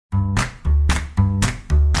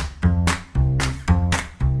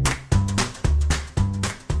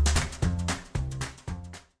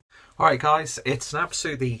Alright guys, it's an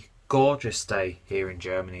absolutely gorgeous day here in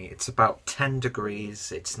Germany. It's about 10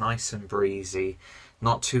 degrees, it's nice and breezy,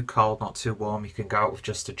 not too cold, not too warm. You can go out with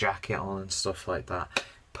just a jacket on and stuff like that.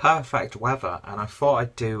 Perfect weather, and I thought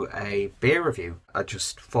I'd do a beer review. I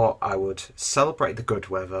just thought I would celebrate the good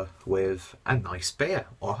weather with a nice beer,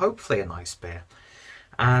 or hopefully a nice beer.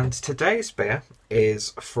 And today's beer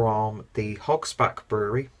is from the Hogs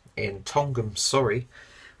Brewery in Tongham, Surrey.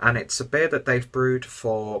 And it's a beer that they've brewed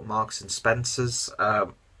for Marks and Spencer's.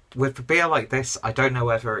 With a beer like this, I don't know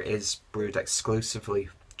whether it is brewed exclusively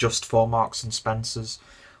just for Marks and Spencer's,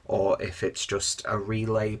 or if it's just a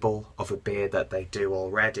relabel of a beer that they do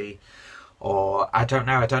already, or I don't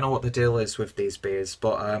know what the deal is with these beers.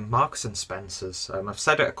 But Marks and Spencer's, I've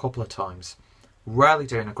said it a couple of times, really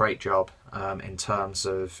doing a great job in terms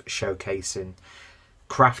of showcasing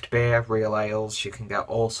craft beer, real ales. You can get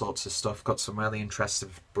all sorts of stuff. Got some really interesting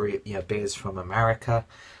beers from America.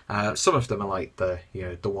 Some of them are like the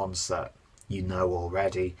ones that you know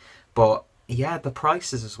already, but yeah, the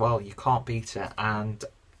prices as well, you can't beat it. And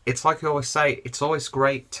it's like I always say, it's always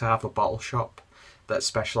great to have a bottle shop that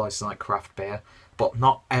specialises in like craft beer, but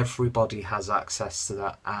not everybody has access to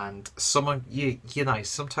that. And someone you know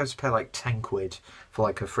sometimes pay like 10 quid for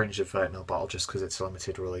like a Fringe of 30ml bottle just because it's a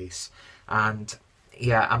limited release. And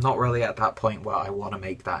yeah, I'm not really at that point where I want to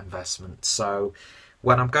make that investment. So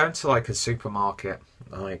when I'm going to like a supermarket,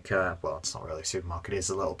 like well, it's not really a supermarket, it is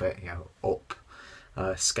a little bit up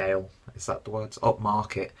scale, is that the word? Up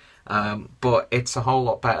market, but it's a whole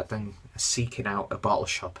lot better than seeking out a bottle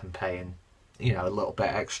shop and paying a little bit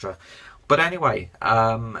extra. But anyway,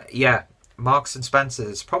 yeah, Marks and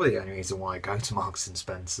Spencer's, probably the only reason why I go to Marks and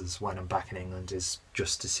Spencer's when I'm back in England is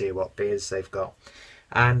just to see what beers they've got.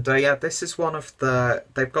 And yeah, this is one of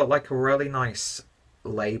they've got like a really nice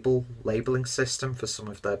labeling system for some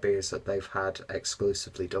of their beers that they've had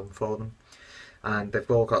exclusively done for them. And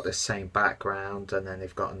they've all got the same background, and then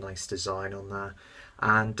they've got a nice design on there.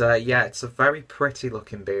 And yeah, it's a very pretty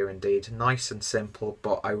looking beer indeed. Nice and simple,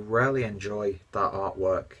 but I really enjoy that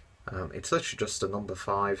artwork. It's literally just a number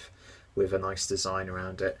 5 with a nice design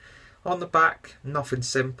around it. On the back, nothing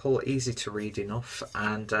simple, easy to read enough,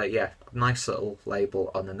 and yeah, nice little label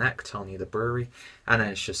on the neck telling you the brewery, and then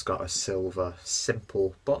it's just got a silver,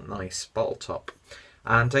 simple but nice bottle top.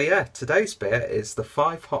 And yeah, today's beer is the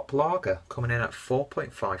 5-hop lager, coming in at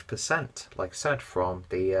 4.5%, like I said, from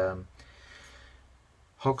the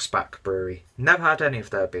Hogsback Brewery. Never had any of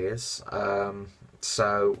their beers,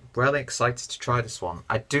 so really excited to try this one.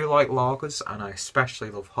 I do like lagers, and I especially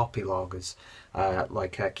love hoppy lagers.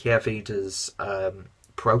 Like Kievida's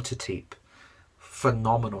Prototype.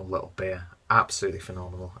 Phenomenal little beer, absolutely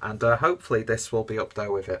phenomenal, and hopefully this will be up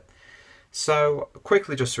there with it. So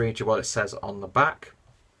quickly just read you what it says on the back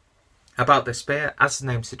about this beer. As the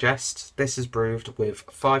name suggests, this is brewed with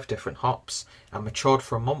 5 different hops and matured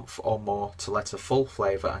for a month or more to let a full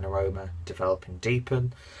flavour and aroma develop and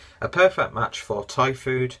deepen. A perfect match for Thai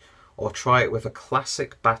food, or try it with a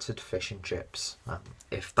classic battered fish and chips.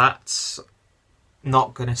 If that's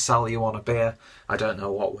not going to sell you on a beer, I don't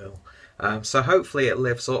know what will. So hopefully it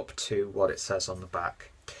lives up to what it says on the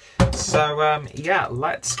back. So yeah,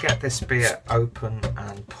 let's get this beer open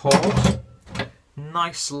and poured.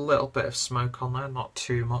 Nice little bit of smoke on there, not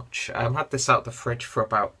too much. Had this out the fridge for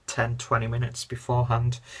about 10-20 minutes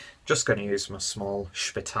beforehand. Just going to use my small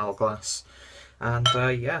Spital glass. And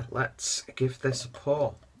yeah, let's give this a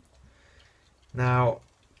pour. Now,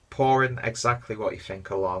 pouring exactly what you think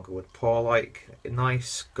a lager would pour like.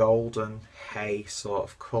 Nice golden hay sort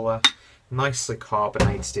of colour, nicely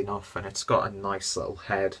carbonated enough, and it's got a nice little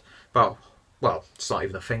head. Well, it's not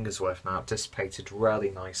even a finger's worth now, dissipated really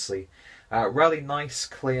nicely. Really nice,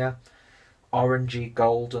 clear, orangey,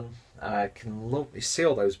 golden. You see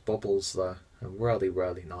all those bubbles there, really,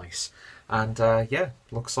 really nice. And yeah,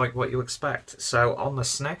 looks like what you expect. So on the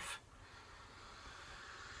sniff,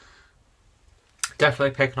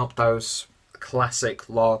 definitely picking up those classic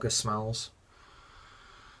lager smells,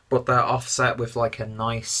 but they're offset with like a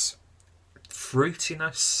nice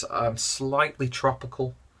fruitiness, slightly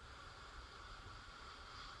tropical,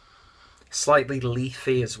 slightly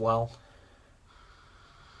leafy as well,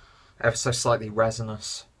 ever so slightly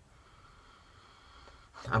resinous.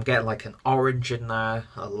 I'm getting like an orange in there,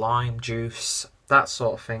 a lime juice, that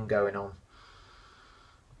sort of thing going on.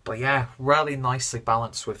 But yeah, really nicely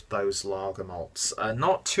balanced with those lager malts.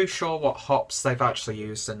 Not too sure what hops they've actually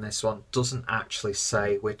used in this one. Doesn't actually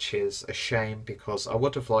say, which is a shame, because I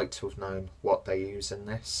would have liked to have known what they use in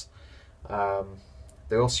this.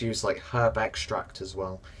 They also use like herb extract as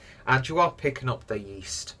well. And you are picking up the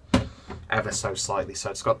yeast. ever so slightly, so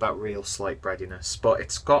it's got that real slight breadiness, but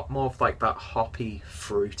it's got more of like that hoppy,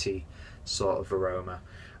 fruity sort of aroma.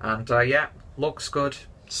 And yeah, looks good,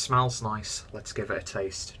 smells nice. Let's give it a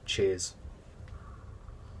taste. Cheers.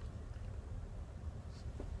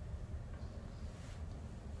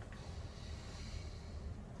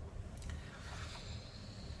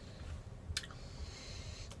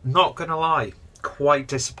 Not gonna lie, quite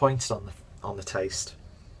disappointed on the taste.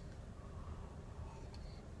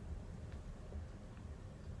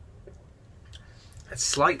 It's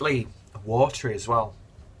slightly watery as well.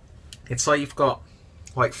 It's like you've got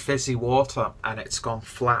like fizzy water and it's gone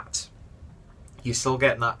flat. You're still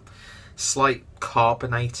getting that slight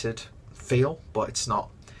carbonated feel, but it's not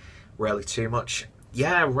really too much.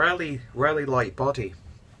 Yeah, really light body.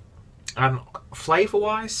 Flavour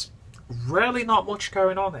wise, really not much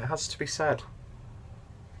going on, it has to be said.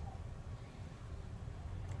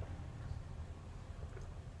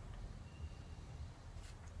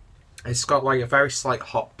 It's got like a very slight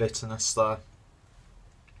hop bitterness there.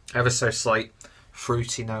 Ever so slight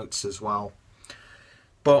fruity notes as well.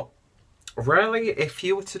 But really, if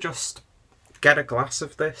you were to just get a glass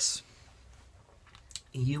of this,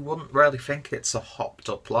 you wouldn't really think it's a hopped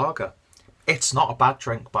up lager. It's not a bad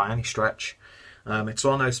drink by any stretch. It's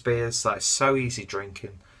one of those beers that is so easy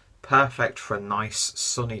drinking, perfect for a nice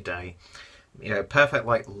sunny day. You know, perfect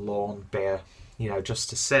like lawn beer, you know, just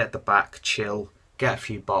to sit at the back, chill, get a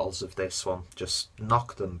few bottles of this one, just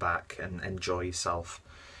knock them back and enjoy yourself.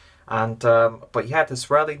 And but yeah, there's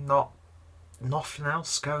really nothing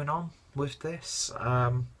else going on with this.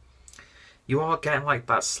 You are getting like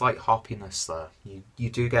that slight hoppiness there. You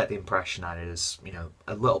do get the impression that it is, you know,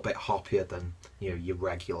 a little bit hoppier than, you know, your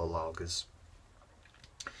regular lagers.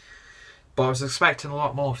 But I was expecting a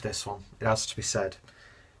lot more of this one, it has to be said.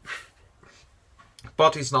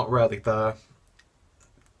 Body's not really there.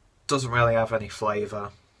 Doesn't really have any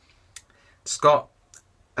flavour. It's got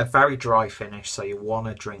a very dry finish, so you want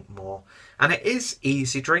to drink more. And it is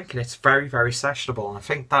easy drinking. It's very sessionable, and I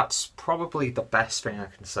think that's probably the best thing I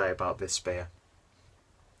can say about this beer.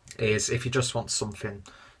 Is if you just want something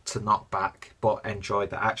to knock back but enjoy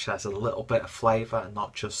that actually has a little bit of flavour and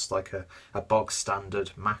not just like a bog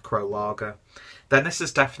standard macro lager, then this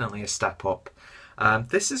is definitely a step up.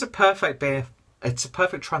 This is a perfect beer. It's a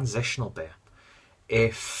perfect transitional beer.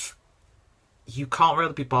 If you can't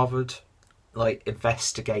really be bothered like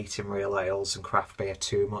investigating real ales and craft beer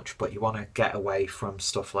too much, but you want to get away from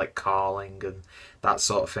stuff like Carling and that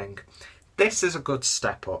sort of thing, this is a good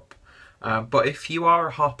step up. But if you are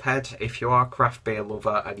a hophead, if you are a craft beer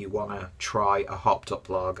lover and you want to try a hopped up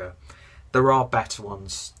lager, there are better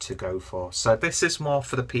ones to go for. So this is more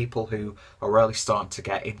for the people who are really starting to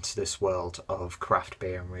get into this world of craft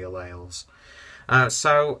beer and real ales.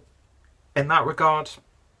 So in that regard,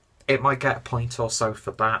 it might get a point or so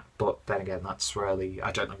for that, but then again, that's really,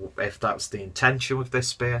 I don't know if that's the intention with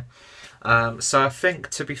this beer. So I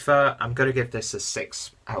think, to be fair, I'm going to give this a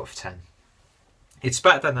 6 out of 10. It's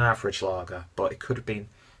better than an average lager, but it could have been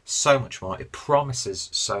so much more. It promises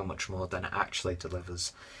so much more than it actually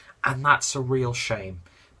delivers. And that's a real shame,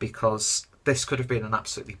 because this could have been an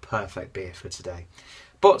absolutely perfect beer for today.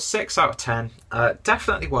 But 6 out of 10,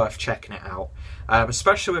 definitely worth checking it out.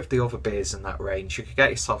 Especially with the other beers in that range. You could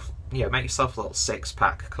get yourself, you know, make yourself a little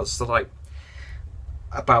 6-pack, because they're like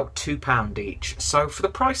about £2 each. So for the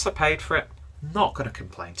price I paid for it, not going to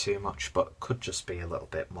complain too much, but could just be a little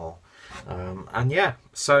bit more. And yeah,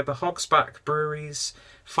 so the Hogs Brewery's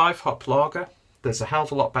 5-hop lager, there's a hell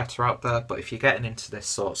of a lot better out there, but if you're getting into this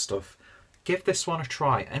sort of stuff, give this one a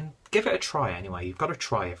try, and give it a try anyway. You've got to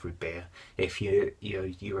try every beer if you're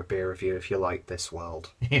a beer reviewer, if you like this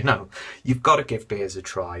world. You know, you've got to give beers a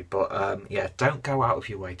try, but yeah, don't go out of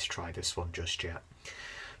your way to try this one just yet.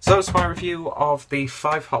 So that's my review of the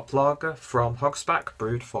 5-hop lager from Hogsback,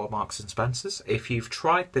 brewed for Marks and Spencer's. If you've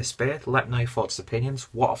tried this beer, let me know your thoughts and opinions.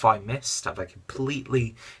 What have I missed? Have I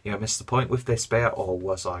completely, you know, missed the point with this beer, or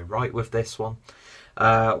was I right with this one?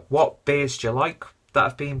 What beers do you like that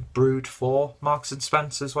have been brewed for Marks and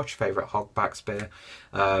Spencer's? What's your favourite Hogbacks beer?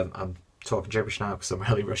 I'm talking gibberish now because I'm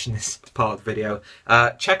really rushing this part of the video.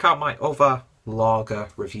 Check out my other lager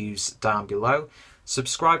reviews down below.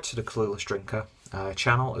 Subscribe to the Clueless Drinker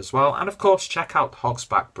channel as well, and of course check out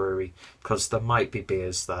Hogsback Brewery, because there might be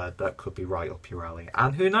beers there that could be right up your alley,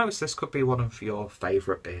 and who knows, this could be one of your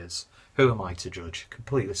favourite beers. Who am I to judge?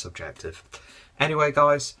 Completely subjective. Anyway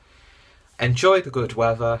guys, enjoy the good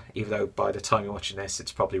weather, even though by the time you're watching this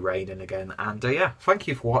it's probably raining again, and yeah, thank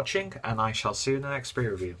you for watching, and I shall see you in the next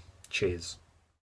beer review. Cheers.